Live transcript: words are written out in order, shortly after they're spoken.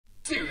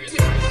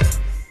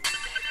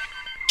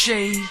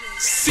DJ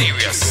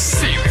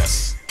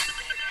Serious.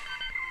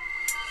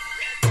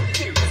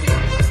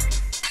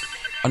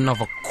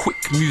 Another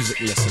quick music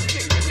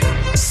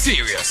lesson.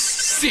 Serious.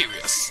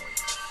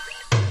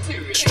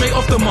 Straight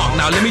off the mark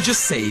now, let me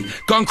just say,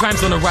 gun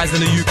crime's on the rise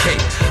in the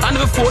UK. I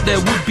never thought there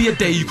would be a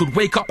day you could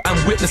wake up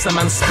and witness a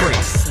man spray.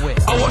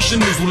 I watch the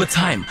news all the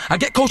time. I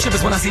get cold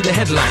shivers when I see the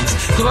headlines,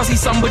 cause I see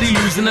somebody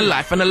losing a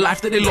life, and the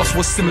life that they lost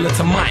was similar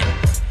to mine.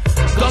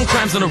 Gun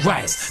crime's on the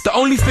rise. The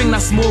only thing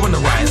that's more on the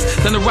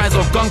rise than the rise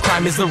of gun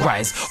crime is the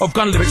rise of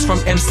gun lyrics from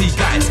MC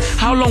guys.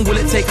 How long will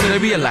it take till they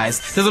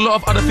realize there's a lot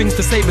of other things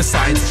to say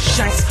besides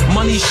shanks,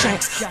 money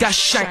shanks, gas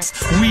shanks,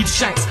 weed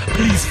shanks?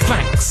 Please,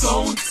 thanks.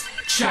 Don't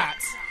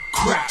chat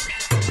crap,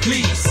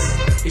 please.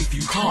 If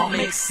you can't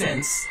make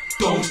sense,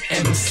 don't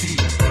MC.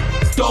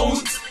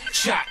 Don't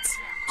chat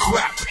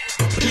crap,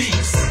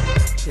 please.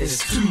 There's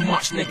too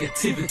much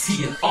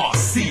negativity in our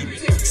scene.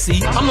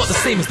 See, I'm not the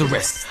same as the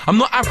rest. I'm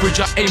not average,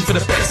 I aim for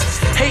the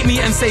best. Hate me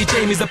and say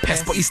JME's a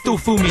pest, but you still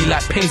feel me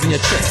like pains in your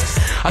chest.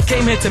 I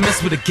came here to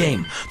mess with the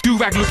game.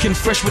 Do-rag looking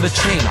fresh with a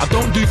chain. I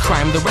don't do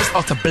crime, the rest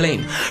are to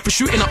blame for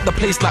shooting up the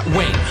place like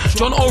Wayne.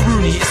 John or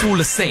Rooney, it's all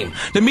the same.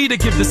 The media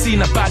give the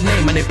scene a bad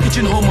name, and they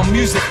pigeonhole my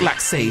music like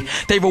say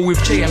they roll with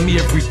JME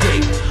every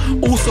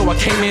day. Also, I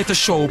came here to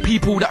show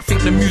people that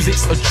think the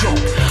music's a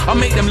joke. I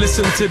make them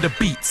listen to the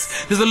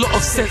beats. There's a lot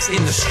of sense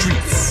in the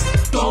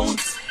streets. Don't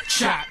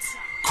chat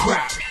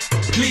crap,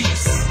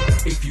 please.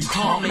 If you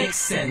can't make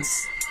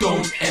sense,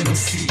 don't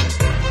MC.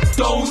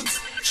 Don't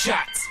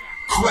chat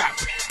crap,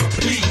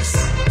 please.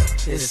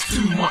 There's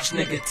too much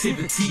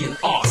negativity in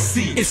our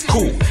scene. It's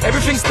cool,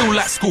 everything's still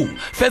like school.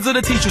 Feds are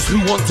the teachers who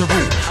want to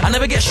rule. I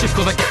never get shift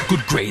cause I get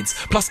good grades.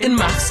 Plus in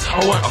maths,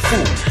 I want a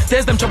fool.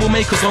 There's them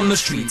troublemakers on the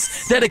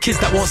streets. They're the kids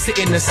that won't sit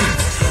in the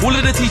seats. All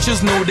of the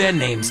teachers know their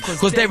names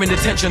cause they're in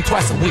detention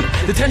twice a week.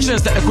 Detention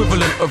is the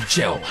equivalent of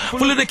jail.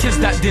 Full of the kids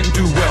that didn't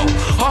do well.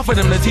 Half of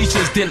them the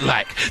teachers didn't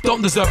like.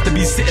 Don't deserve to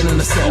be sitting in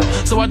the cell.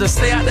 So I just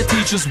stay out the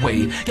teacher's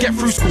way. Get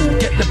through school,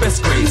 get the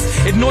best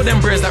grades. Ignore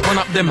them brains that run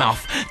up their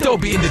mouth. They'll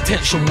be in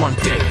detention one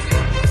day.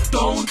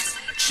 Don't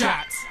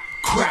chat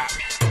crap,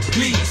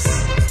 please.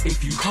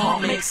 If you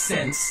can't make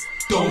sense,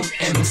 don't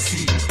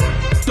MC.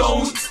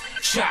 Don't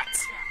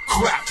chat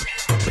crap,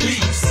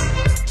 please.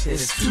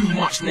 There's too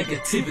much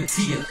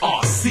negativity in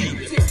our scene.